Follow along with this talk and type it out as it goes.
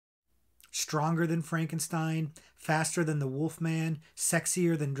stronger than Frankenstein, faster than the Wolfman,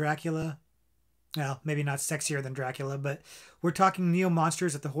 sexier than Dracula. Well, maybe not sexier than Dracula, but we're talking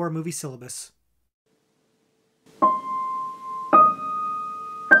neo-monsters at the Horror Movie Syllabus.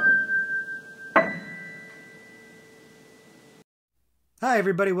 Hi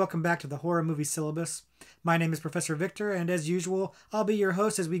everybody, welcome back to the Horror Movie Syllabus. My name is Professor Victor, and as usual, I'll be your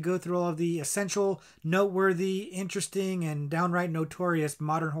host as we go through all of the essential, noteworthy, interesting, and downright notorious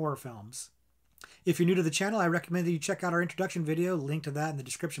modern horror films. If you're new to the channel, I recommend that you check out our introduction video, link to that in the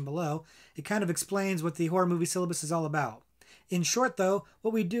description below. It kind of explains what the Horror Movie Syllabus is all about. In short, though,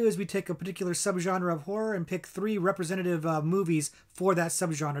 what we do is we take a particular subgenre of horror and pick 3 representative movies for that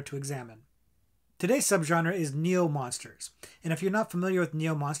subgenre to examine. Today's subgenre is neo-monsters. And if you're not familiar with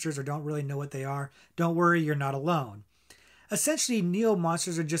neo-monsters or don't really know what they are, don't worry, you're not alone. Essentially,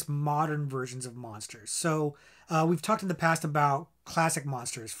 neo-monsters are just modern versions of monsters. So we've talked in the past about classic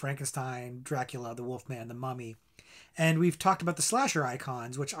monsters, Frankenstein, Dracula, the Wolfman, the Mummy. And we've talked about the slasher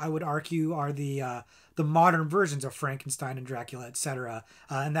icons, which I would argue are the modern versions of Frankenstein and Dracula, etc.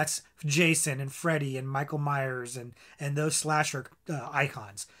 And that's Jason and Freddy and Michael Myers and those slasher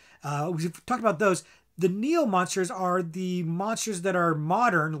icons. We've talked about those. The neo-monsters are the monsters that are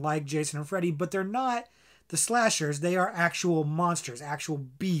modern, like Jason and Freddy, but they're not the slashers. They are actual monsters, actual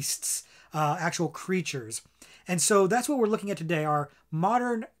beasts, actual creatures. And so that's what we're looking at today, are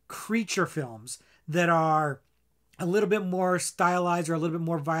modern creature films that are a little bit more stylized or a little bit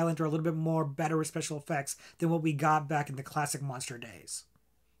more violent or a little bit more better with special effects than what we got back in the classic monster days.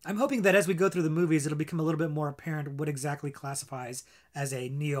 I'm hoping that as we go through the movies, it'll become a little bit more apparent what exactly classifies as a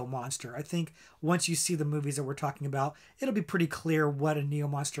neo-monster. I think once you see the movies that we're talking about, it'll be pretty clear what a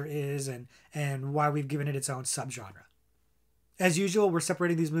neo-monster is and why we've given it its own subgenre. As usual, we're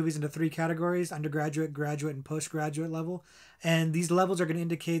separating these movies into 3 categories: undergraduate, graduate, and postgraduate level. And these levels are going to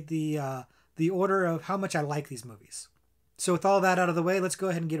indicate the order of how much I like these movies. So with all that out of the way, let's go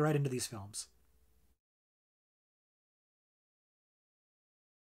ahead and get right into these films.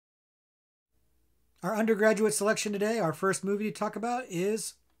 Our undergraduate selection today, our first movie to talk about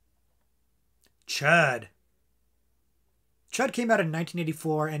is C.H.U.D. C.H.U.D came out in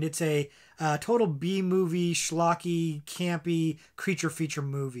 1984, and it's a total B-movie, schlocky, campy creature feature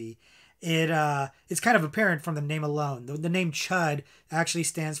movie. It's kind of apparent from the name alone. The name C.H.U.D actually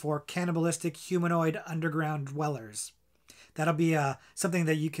stands for Cannibalistic Humanoid Underground Dwellers. That'll be something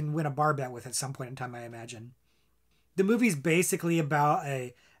that you can win a bar bet with at some point in time, I imagine. The movie's basically about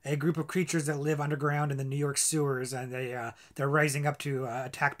a group of creatures that live underground in the New York sewers, and they're rising up to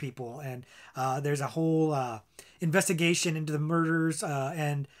attack people. And there's a whole investigation into the murders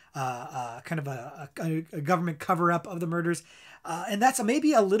and kind of a government cover-up of the murders. And that's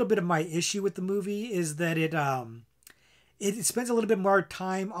maybe a little bit of my issue with the movie, is that it spends a little bit more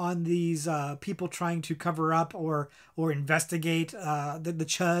time on these people trying to cover up or investigate the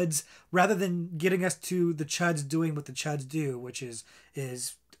C.H.U.Ds, rather than getting us to the C.H.U.Ds doing what the C.H.U.Ds do, which is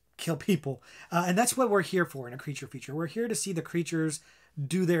kill people. And that's what we're here for in a creature feature. We're here to see the creatures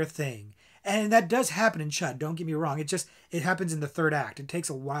do their thing. And that does happen in C.H.U.D, don't get me wrong. It happens in the 3rd act. It takes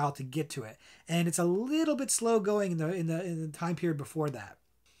a while to get to it. And it's a little bit slow going in the time period before that.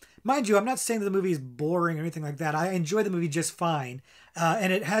 Mind you, I'm not saying that the movie is boring or anything like that. I enjoy the movie just fine.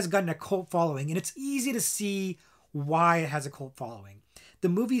 And it has gotten a cult following. And it's easy to see why it has a cult following. The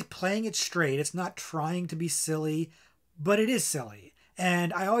movie's playing it straight. It's not trying to be silly, but it is silly.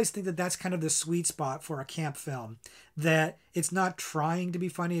 And I always think that that's kind of the sweet spot for a camp film, that it's not trying to be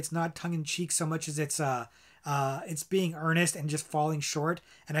funny. It's not tongue-in-cheek so much as it's being earnest and just falling short.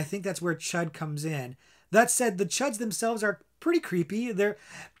 And I think that's where C.H.U.D comes in. That said, the C.H.U.Ds themselves are pretty creepy. They're,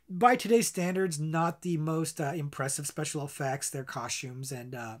 by today's standards, not the most impressive special effects. Their costumes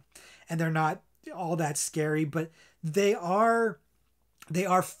and they're not all that scary, but they are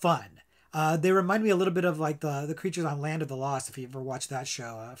fun. They remind me a little bit of like the creatures on Land of the Lost, if you ever watched that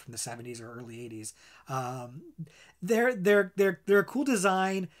show from the 70s or early 80s. They're a cool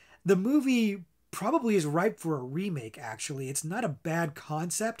design. The movie probably is ripe for a remake, actually. It's not a bad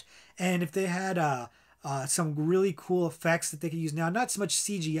concept, and if they had some really cool effects that they could use now, not so much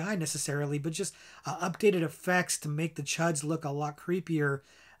CGI necessarily, but just updated effects to make the C.H.U.Ds look a lot creepier,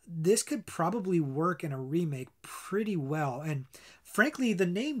 this could probably work in a remake pretty well. And frankly, the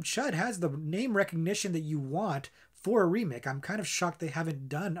name C.H.U.D has the name recognition that you want for a remake. I'm kind of shocked they haven't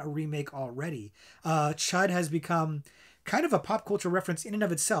done a remake already. C.H.U.D has become kind of a pop culture reference in and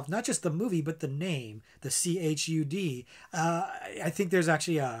of itself, not just the movie, but the name, the C.H.U.D. I think there's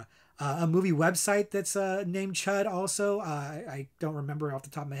actually a movie website that's named C.H.U.D also. I don't remember off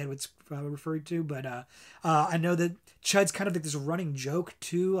the top of my head what it's referring to, but I know that C.H.U.D's kind of like this running joke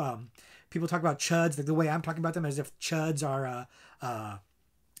too. people talk about CHUDs the way I'm talking about them, as if CHUDs are a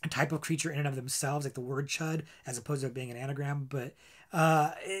type of creature in and of themselves, like the word chud, as opposed to it being an anagram. But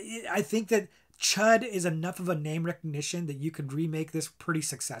I think that chud is enough of a name recognition that you could remake this pretty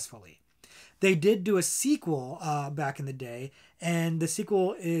successfully. They did do a sequel back in the day, and the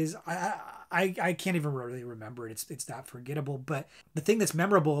sequel is I can't even really remember it. It's that forgettable. But the thing that's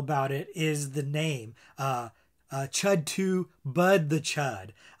memorable about it is the name. Chud 2 Bud the Chud.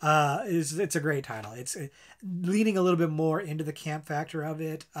 It's a great title. It's leaning a little bit more into the camp factor of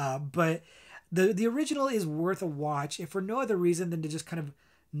it. But the original is worth a watch, if for no other reason than to just kind of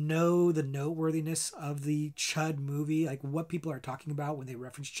know the noteworthiness of the Chud movie, like what people are talking about when they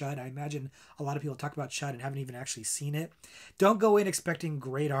reference Chud. I imagine a lot of people talk about Chud and haven't even actually seen it. Don't go in expecting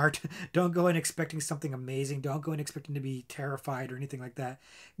great art. Don't go in expecting something amazing. Don't go in expecting to be terrified or anything like that.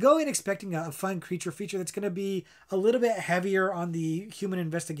 Go in expecting a fun creature feature that's going to be a little bit heavier on the human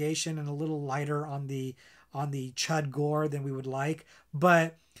investigation and a little lighter on the Chud gore than we would like.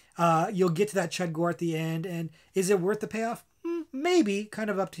 But you'll get to that Chud gore at the end, and is it worth the payoff? Maybe, kind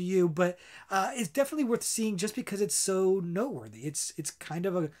of up to you, but it's definitely worth seeing just because it's so noteworthy. It's kind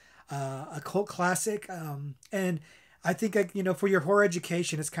of a cult classic, and I think, for your horror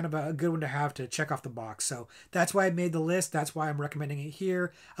education, it's kind of a good one to have to check off the box. So that's why I made the list. That's why I'm recommending it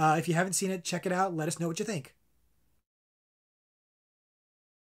here. If you haven't seen it, check it out. Let us know what you think.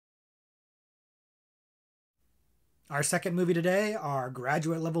 Our second movie today, our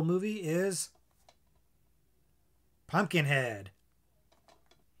graduate level movie, is Pumpkinhead.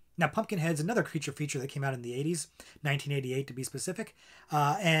 Now, Pumpkinhead's another creature feature that came out in the 80s, 1988 to be specific.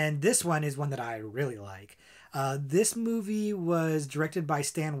 And this one is one that I really like. This movie was directed by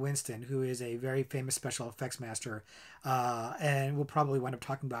Stan Winston, who is a very famous special effects master. And we'll probably wind up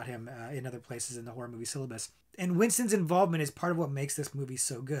talking about him in other places in the horror movie syllabus. And Winston's involvement is part of what makes this movie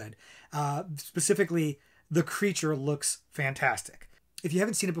so good. Specifically, the creature looks fantastic. If you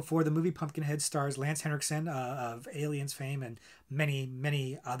haven't seen it before, the movie Pumpkinhead stars Lance Henriksen of Aliens fame and many,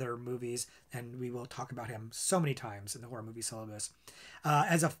 many other movies, and we will talk about him so many times in the horror movie syllabus.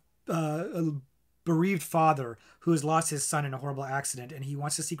 As a bereaved father who has lost his son in a horrible accident, and he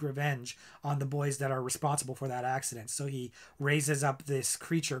wants to seek revenge on the boys that are responsible for that accident. So he raises up this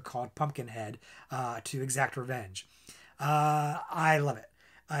creature called Pumpkinhead to exact revenge. I love it.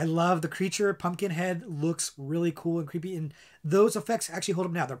 I love the creature. Pumpkinhead looks really cool and creepy, and those effects actually hold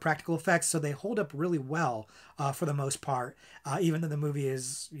up now. They're practical effects, so they hold up really well for the most part, even though the movie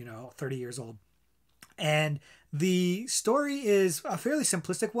is, 30 years old. And the story is a fairly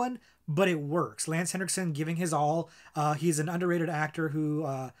simplistic one, but it works. Lance Henriksen giving his all. He's an underrated actor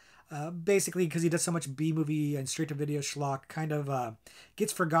who basically, because he does so much B-movie and straight-to-video schlock, kind of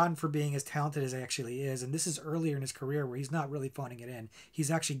gets forgotten for being as talented as he actually is. And this is earlier in his career where he's not really phoning it in. He's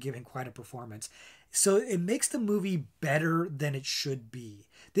actually giving quite a performance. So it makes the movie better than it should be.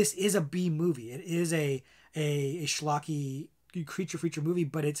 This is a B-movie. It is a schlocky creature feature movie,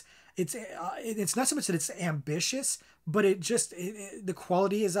 but it's not so much that it's ambitious, but the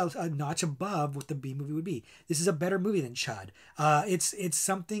quality is a notch above what the B movie would be. This is a better movie than Chud. It's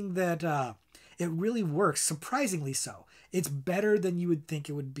something that it really works, surprisingly so. It's better than you would think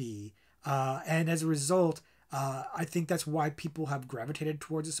it would be, and as a result, I think that's why people have gravitated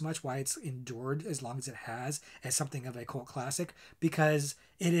towards it so much, why it's endured as long as it has as something of a cult classic, because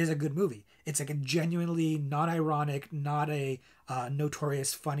it is a good movie. It's like a genuinely not ironic, not a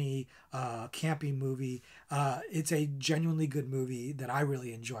notorious, funny, campy movie. It's a genuinely good movie that I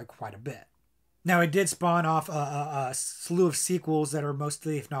really enjoy quite a bit. Now, it did spawn off a slew of sequels that are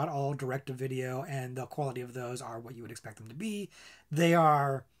mostly, if not all, direct-to-video, and the quality of those are what you would expect them to be. They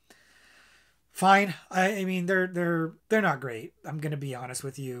are fine. I mean, they're not great. I'm gonna be honest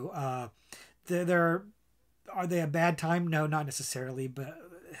with you. Are they a bad time? No, not necessarily. But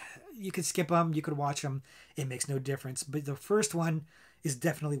you could skip them. You could watch them. It makes no difference. But the first one is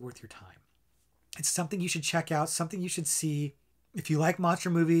definitely worth your time. It's something you should check out. Something you should see. If you like monster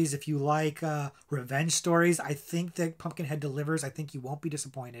movies, if you like revenge stories, I think that Pumpkinhead delivers. I think you won't be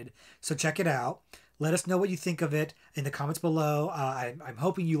disappointed. So check it out. Let us know what you think of it in the comments below. I'm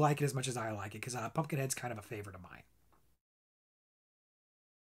hoping you like it as much as I like it, because Pumpkinhead's kind of a favorite of mine.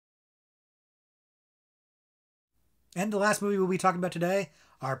 And the last movie we'll be talking about today,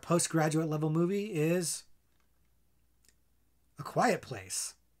 our postgraduate level movie, is A Quiet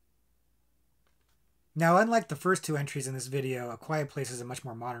Place. Now, unlike the first two entries in this video, A Quiet Place is a much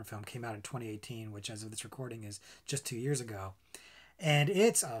more modern film. Came out in 2018, which as of this recording is just 2 years ago. And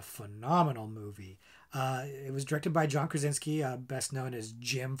it's a phenomenal movie. It was directed by John Krasinski, best known as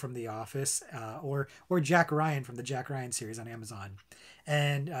Jim from The Office, or Jack Ryan from the Jack Ryan series on Amazon.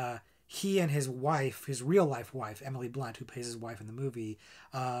 And he and his wife, his real life wife, Emily Blunt, who plays his wife in the movie,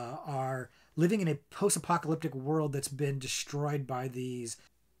 are living in a post apocalyptic world that's been destroyed by these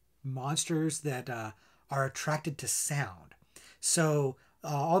monsters that are attracted to sound. So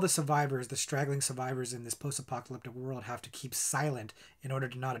all the survivors, the straggling survivors in this post-apocalyptic world, have to keep silent in order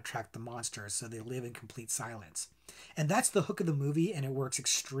to not attract the monsters. So they live in complete silence, and that's the hook of the movie, and it works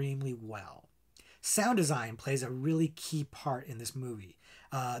extremely well. Sound design plays a really key part in this movie.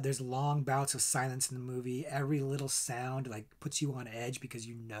 There's long bouts of silence in the movie. Every little sound like puts you on edge because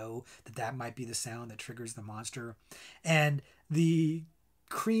you know that that might be the sound that triggers the monster. And the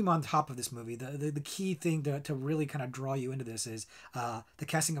cream on top of this movie, the key thing to really kind of draw you into this is the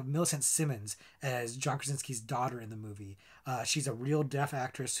casting of Millicent Simmons as John Krasinski's daughter in the movie. She's a real deaf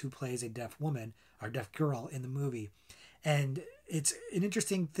actress who plays a deaf woman or deaf girl in the movie. And it's an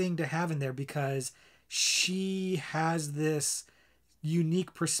interesting thing to have in there because she has this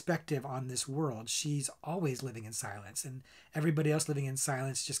unique perspective on this world. She's always living in silence, and everybody else living in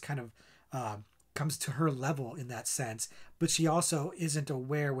silence just kind of comes to her level in that sense. But she also isn't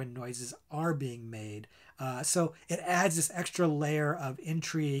aware when noises are being made. So it adds this extra layer of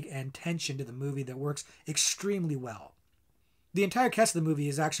intrigue and tension to the movie that works extremely well. The entire cast of the movie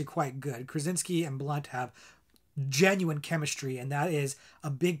is actually quite good. Krasinski and Blunt have genuine chemistry, and that is a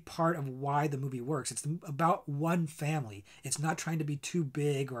big part of why the movie works. It's about one family. It's not trying to be too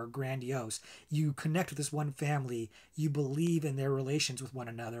big or grandiose. You connect with this one family, you believe in their relations with one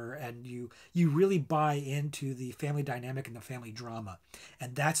another, and you really buy into the family dynamic and the family drama.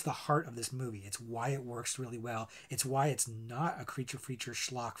 And that's the heart of this movie. It's why it works really well. It's why it's not a creature feature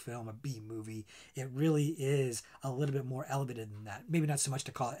schlock film, a B movie. It really is a little bit more elevated than that. Maybe not so much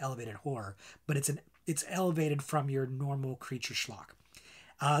to call it elevated horror, but it's elevated from your normal creature schlock.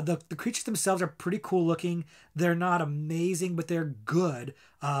 The creatures themselves are pretty cool looking. They're not amazing, but they're good.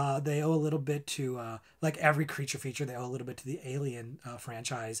 They owe a little bit to, like every creature feature, they owe a little bit to the Alien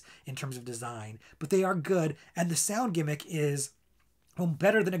franchise in terms of design. But they are good, and the sound gimmick is, well,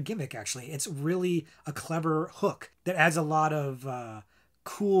 better than a gimmick, actually. It's really a clever hook that adds a lot of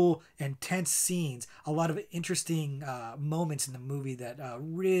cool and tense scenes, a lot of interesting moments in the movie that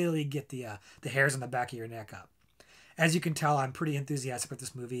really get the hairs on the back of your neck up. As you can tell, I'm pretty enthusiastic about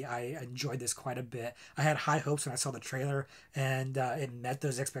this movie. I enjoyed this quite a bit. I had high hopes when I saw the trailer, and it met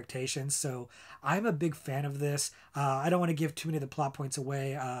those expectations. So I'm a big fan of this. I don't want to give too many of the plot points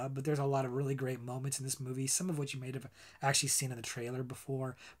away, but there's a lot of really great moments in this movie, some of which you may have actually seen in the trailer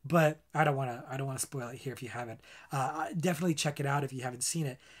before. But I don't want to spoil it here if you haven't. Definitely check it out if you haven't seen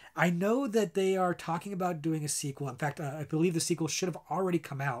it. I know that they are talking about doing a sequel. In fact, I believe the sequel should have already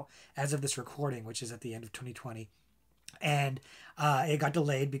come out as of this recording, which is at the end of 2020. And it got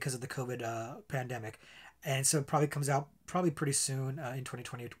delayed because of the COVID pandemic. And so it probably comes out probably pretty soon in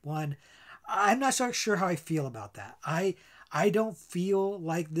 2021. I'm not so sure how I feel about that. I don't feel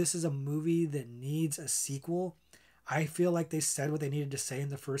like this is a movie that needs a sequel. I feel like they said what they needed to say in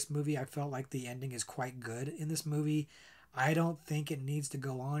the first movie. I felt like the ending is quite good in this movie. I don't think it needs to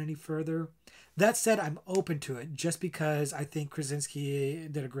go on any further. That said, I'm open to it just because I think Krasinski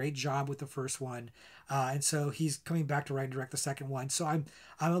did a great job with the first one. And so he's coming back to write and direct the second one. So I'm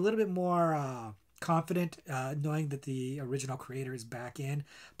a little bit more confident knowing that the original creator is back in.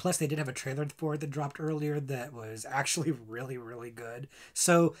 Plus, they did have a trailer for it that dropped earlier that was actually really, really good.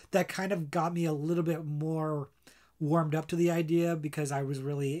 So that kind of got me a little bit more warmed up to the idea because I was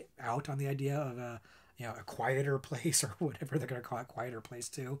really out on the idea of a quieter place or whatever they're going to call it, quieter place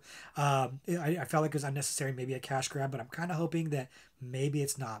too. I felt like it was unnecessary, maybe a cash grab, but I'm kind of hoping that maybe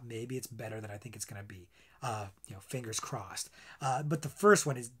it's not. Maybe it's better than I think it's going to be. Fingers crossed. But the first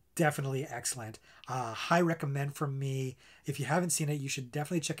one is definitely excellent. High recommend from me. If you haven't seen it, you should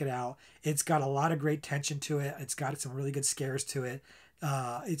definitely check it out. It's got a lot of great tension to it. It's got some really good scares to it.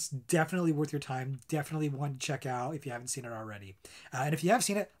 It's definitely worth your time. Definitely one to check out if you haven't seen it already. And if you have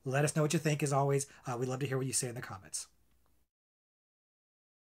seen it, let us know what you think. As always, we'd love to hear what you say in the comments.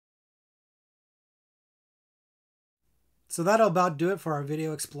 So that'll about do it for our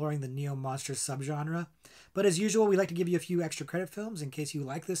video exploring the neo-monster subgenre. But as usual, we like to give you a few extra credit films in case you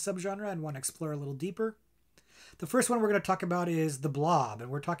like this subgenre and want to explore a little deeper. The first one we're going to talk about is The Blob, and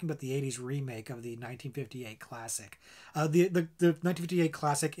we're talking about the 80s remake of the 1958 classic. The 1958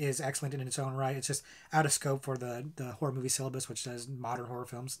 classic is excellent in its own right. It's just out of scope for the horror movie syllabus, which says modern horror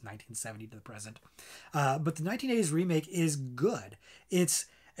films, 1970 to the present. But the 1980s remake is good. It's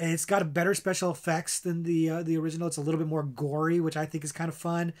got a better special effects than the original. It's a little bit more gory, which I think is kind of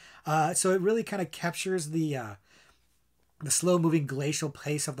fun. So it really kind of captures the the slow moving glacial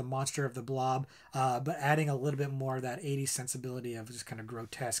pace of the monster of the blob, but adding a little bit more of that 80s sensibility of just kind of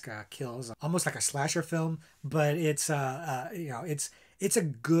grotesque kills, almost like a slasher film. But it's a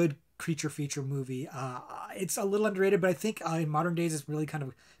good creature feature movie. It's a little underrated, but I think in modern days it's really kind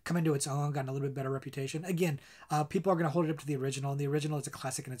of come into its own, gotten a little bit better reputation. Again, people are going to hold it up to the original, and the original is a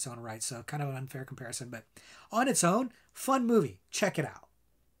classic in its own right, so kind of an unfair comparison. But on its own, fun movie. Check it out.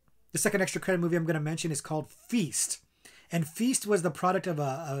 The second extra credit movie I'm going to mention is called Feast. And Feast was the product of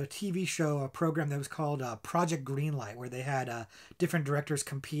a TV show, a program that was called Project Greenlight, where they had different directors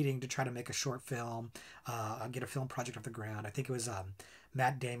competing to try to make a short film, get a film project off the ground. I think it was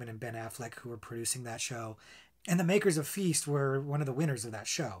Matt Damon and Ben Affleck who were producing that show. And the makers of Feast were one of the winners of that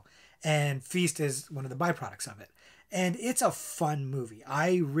show. And Feast is one of the byproducts of it. And it's a fun movie.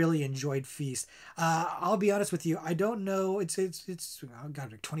 I really enjoyed Feast. I'll be honest with you. I don't know. It's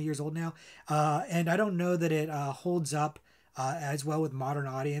God, like 20 years old now, and I don't know that it holds up as well with modern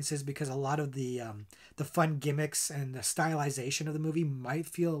audiences, because a lot of the fun gimmicks and the stylization of the movie might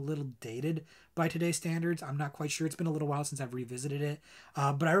feel a little dated by today's standards. I'm not quite sure. It's been a little while since I've revisited it,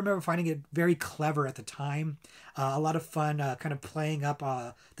 but I remember finding it very clever at the time. A lot of fun, kind of playing up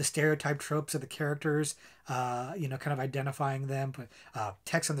the stereotype tropes of the characters, kind of identifying them,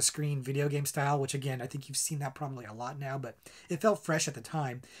 text on the screen, video game style, which again, I think you've seen that probably a lot now, but it felt fresh at the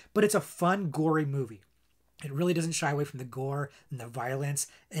time. But it's a fun, gory movie. It really doesn't shy away from the gore and the violence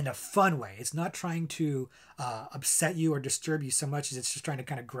in a fun way. It's not trying to upset you or disturb you so much as it's just trying to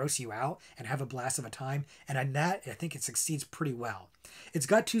kind of gross you out and have a blast of a time. And on that, I think it succeeds pretty well. It's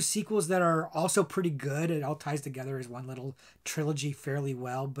got 2 sequels that are also pretty good. It all ties together as one little trilogy fairly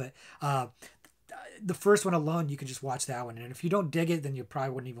well. But the first one alone, you can just watch that one. And if you don't dig it, then you probably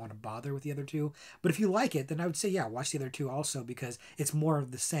wouldn't even want to bother with the other 2. But if you like it, then I would say, yeah, watch the other 2 also, because it's more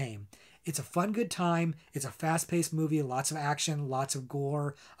of the same. It's a fun, good time. It's a fast-paced movie, lots of action, lots of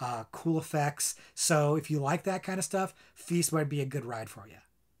gore, cool effects. So if you like that kind of stuff, Feast might be a good ride for you.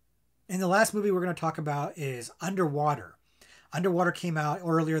 And the last movie we're going to talk about is Underwater. Underwater came out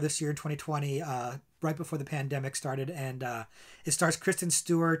earlier this year in 2020, right before the pandemic started, and it stars Kristen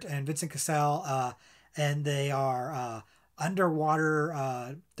Stewart and Vincent Cassel, and they are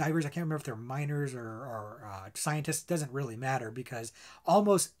underwater divers. I can't remember if they're miners or scientists. It doesn't really matter, because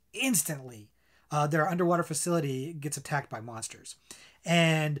almost instantly their underwater facility gets attacked by monsters.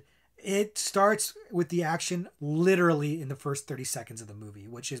 And it starts with the action literally in the first 30 seconds of the movie,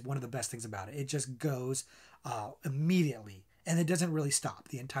 which is one of the best things about it. It just goes immediately, and it doesn't really stop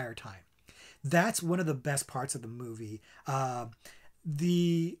the entire time. That's one of the best parts of the movie.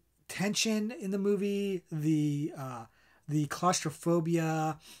 The tension in the movie, the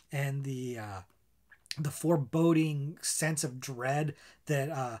claustrophobia, and the foreboding sense of dread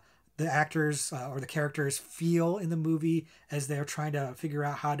that the actors or the characters feel in the movie as they're trying to figure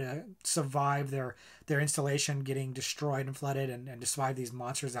out how to survive their installation getting destroyed and flooded, and to survive these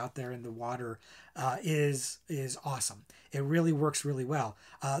monsters out there in the water is awesome. It really works really well.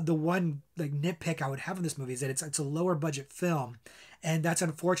 The one nitpick I would have in this movie is that it's a lower budget film, and that's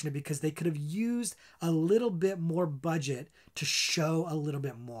unfortunate, because they could have used a little bit more budget to show a little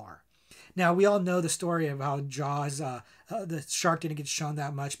bit more. Now, we all know the story of how Jaws, the shark didn't get shown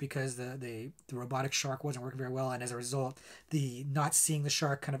that much because the robotic shark wasn't working very well. And as a result, the not seeing the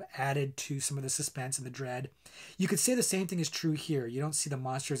shark kind of added to some of the suspense and the dread. You could say the same thing is true here. You don't see the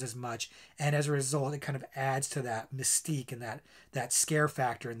monsters as much. And as a result, it kind of adds to that mystique and that scare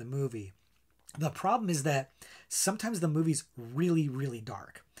factor in the movie. The problem is that sometimes the movie's really, really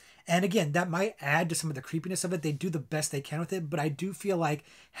dark. And again, that might add to some of the creepiness of it. They do the best they can with it, but I do feel like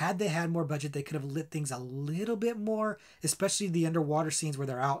had they had more budget, they could have lit things a little bit more, especially the underwater scenes where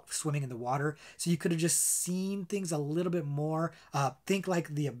they're out swimming in the water. So you could have just seen things a little bit more. Think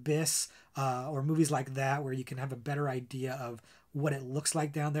like The Abyss or movies like that, where you can have a better idea of what it looks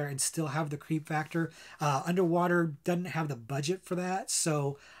like down there and still have the creep factor. Underwater doesn't have the budget for that,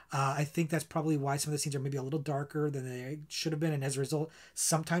 so I think that's probably why some of the scenes are maybe a little darker than they should have been, and as a result,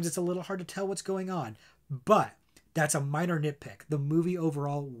 sometimes it's a little hard to tell what's going on. But that's a minor nitpick. The movie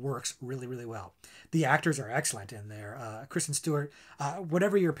overall works really, really well. The actors are excellent in there. Kristen Stewart,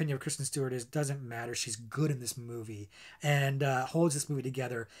 whatever your opinion of Kristen Stewart is, doesn't matter. She's good in this movie and holds this movie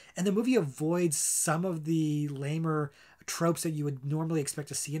together. And the movie avoids some of the lamer tropes that you would normally expect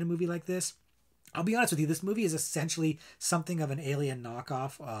to see in a movie like this. I'll be honest with you, this movie is essentially something of an Alien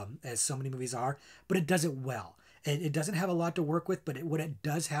knockoff, as so many movies are, but it does it well. It doesn't have a lot to work with, but what it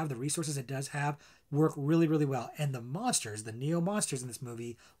does have, the resources it does have, work really, really well. And the monsters, the Neo monsters in this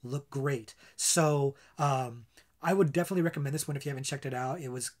movie, look great. So I would definitely recommend this one if you haven't checked it out. It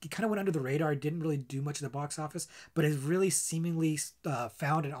kind of went under the radar. It didn't really do much at the box office, but it really seemingly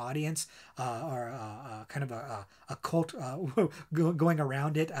found an audience or kind of a cult going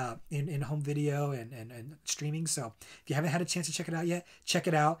around it in home video and streaming. So if you haven't had a chance to check it out yet, check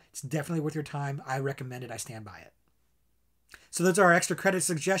it out. It's definitely worth your time. I recommend it. I stand by it. So those are our extra credit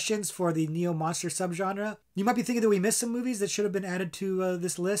suggestions for the neo-monster subgenre. You might be thinking that we missed some movies that should have been added to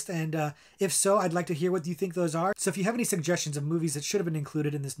this list, and if so, I'd like to hear what you think those are. So if you have any suggestions of movies that should have been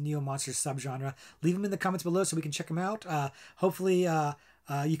included in this neo-monster subgenre, leave them in the comments below so we can check them out. Hopefully,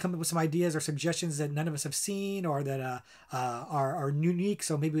 you come up with some ideas or suggestions that none of us have seen or that are unique.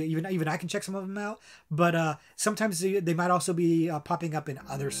 So maybe even I can check some of them out. But sometimes they might also be popping up in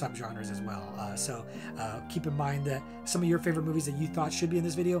other subgenres as well. So keep in mind that some of your favorite movies that you thought should be in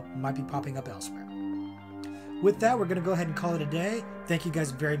this video might be popping up elsewhere. With that, we're going to go ahead and call it a day. Thank you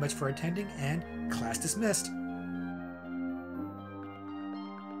guys very much for attending, and class dismissed.